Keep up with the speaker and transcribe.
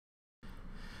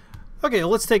Okay,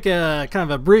 let's take a kind of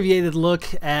abbreviated look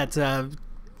at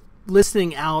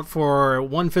listing out for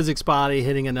one physics body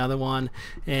hitting another one.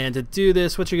 And to do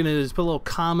this, what you're going to do is put a little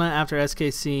comma after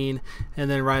SK scene and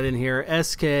then write in here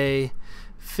SK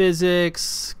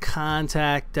physics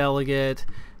contact delegate,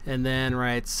 and then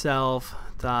write self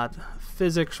dot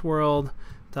physics world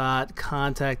dot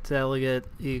contact delegate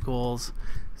equals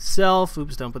self.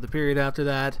 Oops, don't put the period after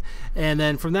that. And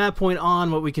then from that point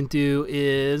on, what we can do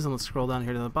is, and let's scroll down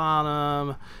here to the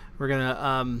bottom, we're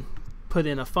gonna put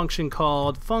in a function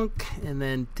called func, and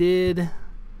then did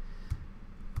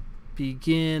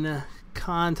begin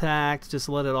contact, just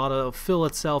let it auto fill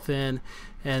itself in,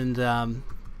 and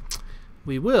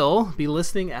we will be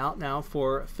listing out now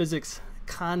for physics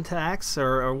contacts,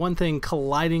 or one thing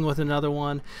colliding with another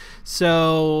one.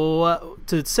 So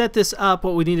to set this up,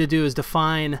 what we need to do is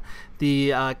define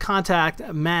the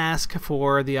contact mask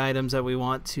for the items that we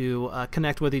want to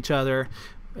connect with each other.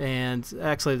 And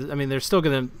actually, I mean, they're still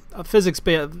going to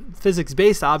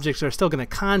physics-based objects are still going to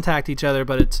contact each other,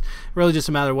 but it's really just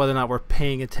a matter of whether or not we're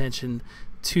paying attention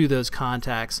to those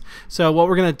contacts. So what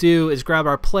we're going to do is grab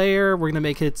our player, we're going to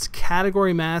make its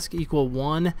category mask equal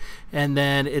 1, and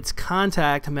then its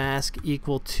contact mask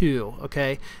equal 2,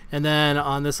 okay? And then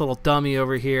on this little dummy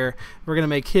over here, we're going to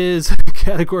make his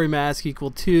category mask equal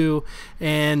 2,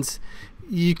 and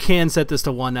you can set this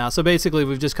to 1 now. So basically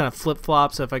we've just kind of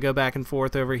flip-flopped. So if I go back and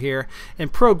forth over here,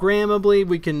 and programmably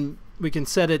we can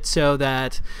set it so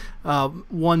that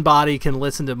one body can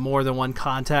listen to more than one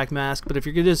contact mask. But if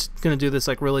you're just going to do this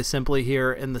like really simply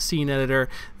here in the scene editor,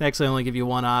 they actually only give you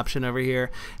one option over here.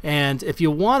 And if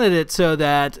you wanted it so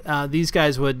that these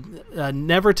guys would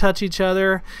never touch each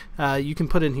other, you can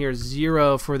put in here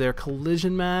 0 for their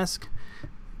collision mask.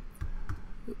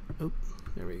 Oop,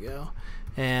 there we go.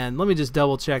 And let me just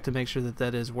double check to make sure that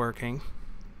that is working.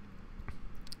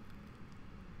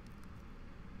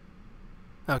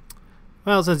 Okay.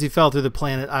 Well, since he fell through the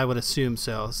planet, I would assume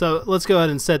so. So let's go ahead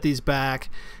and set these back.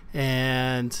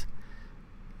 And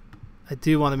I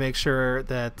do want to make sure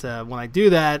that when I do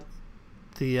that,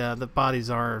 the bodies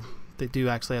they do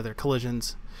actually have their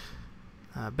collisions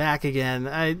back again.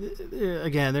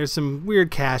 Again, there's some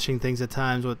weird caching things at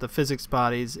times with the physics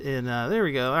bodies. There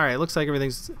we go. All right, looks like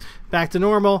everything's back to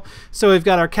normal. So we've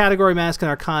got our category mask and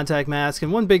our contact mask.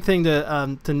 And one big thing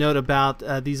to note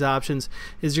about these options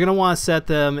is you're going to want to set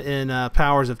them in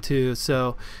powers of 2.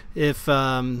 So if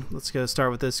let's go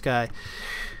start with this guy.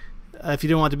 If you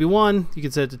don't want it to be 1, you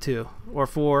can set it to 2, or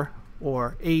 4,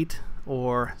 or 8,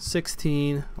 or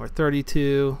 16, or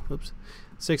 32. Oops.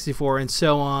 64, and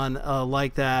so on,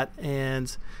 like that.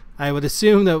 And I would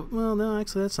assume that, well, no,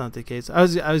 actually that's not the case. I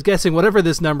was guessing whatever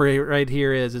this number right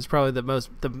here is probably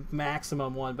the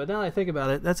maximum one, but now that I think about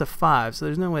it, that's a 5, so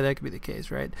there's no way that could be the case,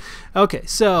 right? Okay,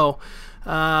 so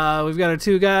we've got our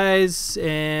 2 guys,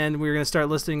 and we're going to start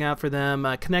listing out for them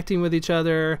connecting with each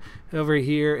other over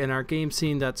here in our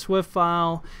gamescene.swift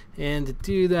file. And to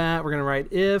do that, we're going to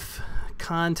write if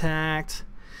contact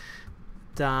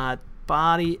dot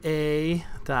body A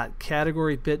dot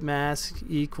category bit mask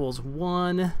equals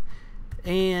 1,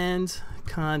 and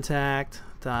contact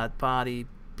dot body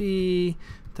B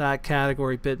dot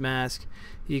category bit mask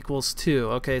equals 2.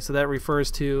 Okay, so that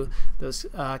refers to those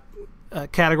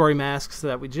category masks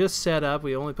that we just set up.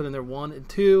 We only put in there 1 and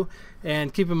 2,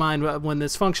 and keep in mind when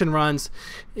this function runs,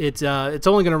 it's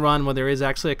only going to run when there is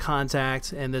actually a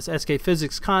contact. And this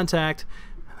SKPhysicsContact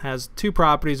has 2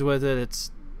 properties with it.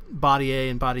 It's body A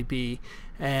and body B,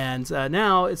 and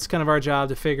now it's kind of our job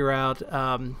to figure out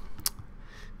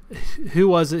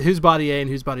who's body A and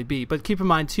who's body B. But keep in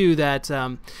mind too that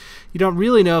you don't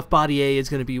really know if body A is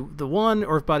going to be the 1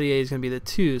 or if body A is going to be the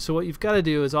 2. So what you've got to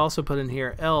do is also put in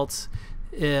here else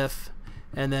if,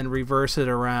 and then reverse it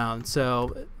around.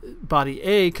 So body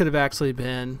A could have actually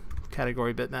been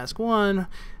category bit mask 1,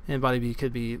 and body B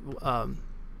could be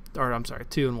or I'm sorry,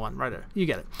 2 and 1, right there. You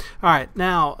get it. All right,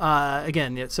 now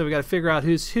again, so we got to figure out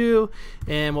who's who,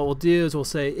 and what we'll do is we'll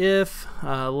say if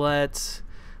let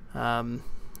we'll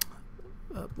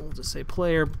just say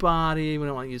player body. We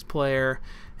don't want to use player,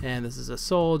 and this is a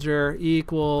soldier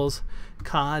equals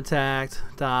contact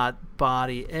dot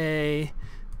body A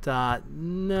dot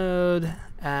node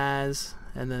as,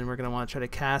 and then we're going to want to try to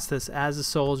cast this as a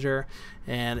soldier.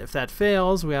 And if that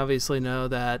fails, we obviously know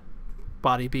that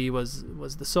body B was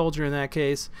the soldier in that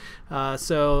case.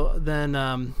 So then,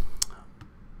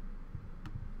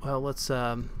 well, let's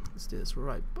do this. We'll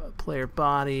write player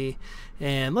body,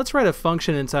 and let's write a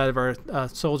function inside of our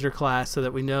soldier class so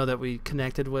that we know that we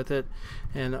connected with it.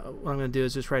 And what I'm going to do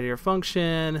is just write here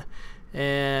function,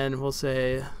 and we'll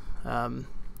say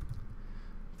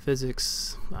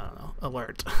physics, I don't know,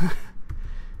 alert.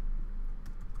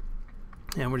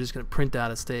 And we're just going to print out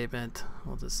a statement.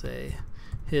 We'll just say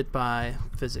hit by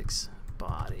physics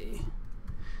body.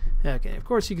 Okay, of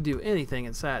course you could do anything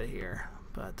inside of here,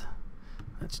 but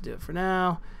that should do it for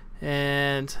now.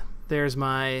 And there's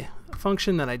my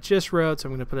function that I just wrote, so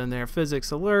I'm going to put in there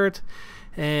physics alert.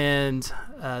 And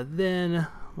then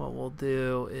what we'll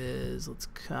do is let's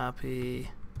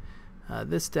copy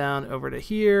this down over to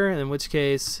here, in which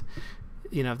case,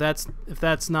 you know, if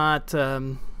that's not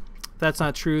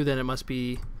true, then it must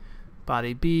be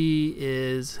body B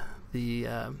is the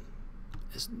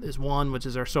is 1, which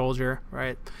is our soldier,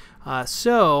 right?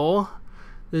 So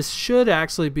this should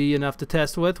actually be enough to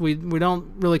test with. We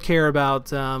don't really care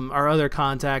about our other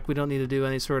contact. We don't need to do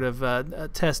any sort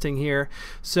of testing here.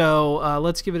 So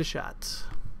let's give it a shot.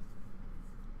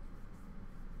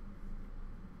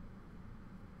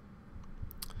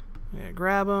 I'm gonna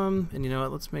grab them, and you know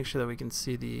what? Let's make sure that we can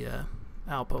see the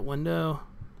output window.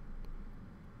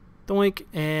 Doink,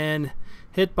 and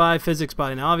hit by physics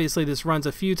body. Now obviously this runs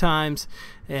a few times,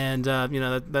 and you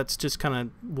know, that's just kind of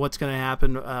what's going to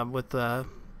happen with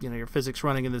you know, your physics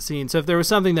running in the scene. So if there was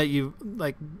something that you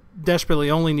like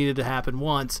desperately only needed to happen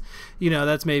once, you know,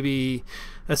 that's maybe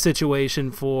a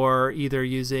situation for either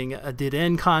using a did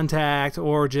end contact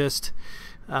or just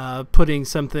putting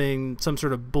some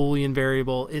sort of Boolean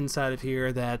variable inside of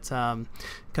here that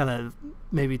kind of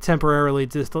maybe temporarily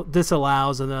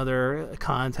disallows another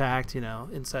contact. You know,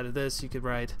 inside of this you could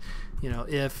write, you know,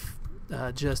 if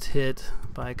just hit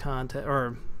by contact,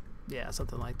 or yeah,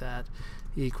 something like that,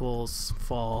 equals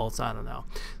false. I don't know,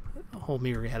 a whole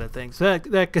myriad of things. So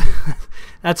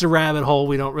that's a rabbit hole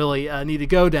we don't really need to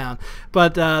go down.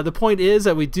 But the point is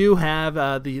that we do have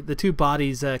the two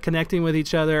bodies connecting with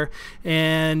each other,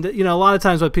 and you know, a lot of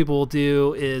times what people will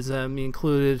do is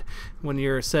included when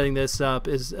you're setting this up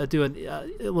is do a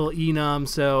little enum.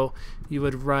 So you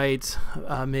would write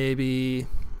maybe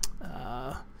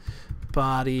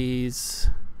bodies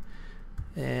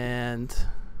and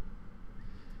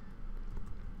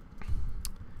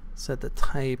set the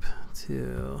type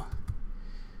to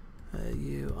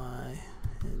UINT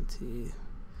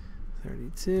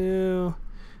 32,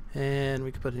 and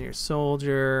we can put in here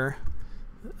soldier.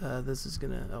 This is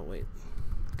gonna, oh wait,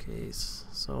 case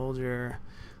soldier,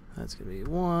 that's gonna be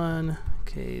 1,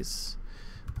 case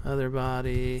other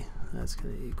body, that's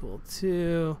gonna equal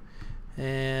 2,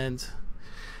 and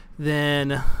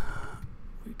then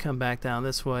we come back down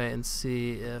this way and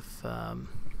see if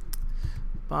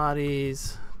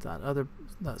bodies dot other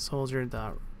dot soldier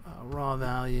dot raw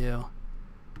value,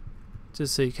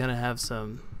 just so you kind of have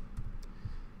some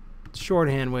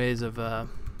shorthand ways of you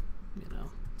know,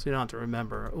 so you don't have to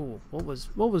remember, oh, what was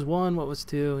 1, what was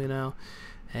 2, you know,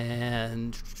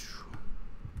 and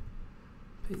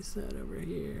paste that over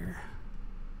here,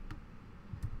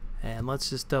 and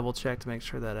let's just double check to make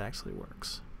sure that actually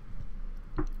works.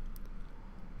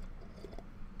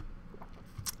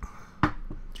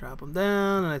 Drop them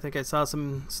down, and I think I saw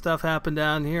some stuff happen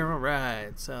down here. All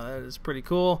right, so that is pretty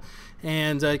cool.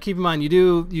 And keep in mind,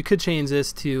 you could change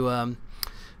this to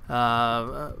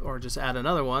or just add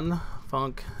another one,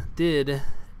 func did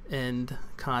end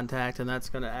contact, and that's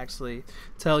going to actually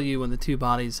tell you when the two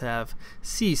bodies have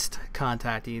ceased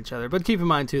contacting each other. But keep in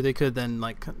mind too, they could then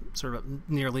like sort of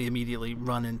nearly immediately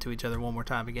run into each other one more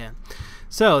time again.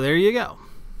 So there you go.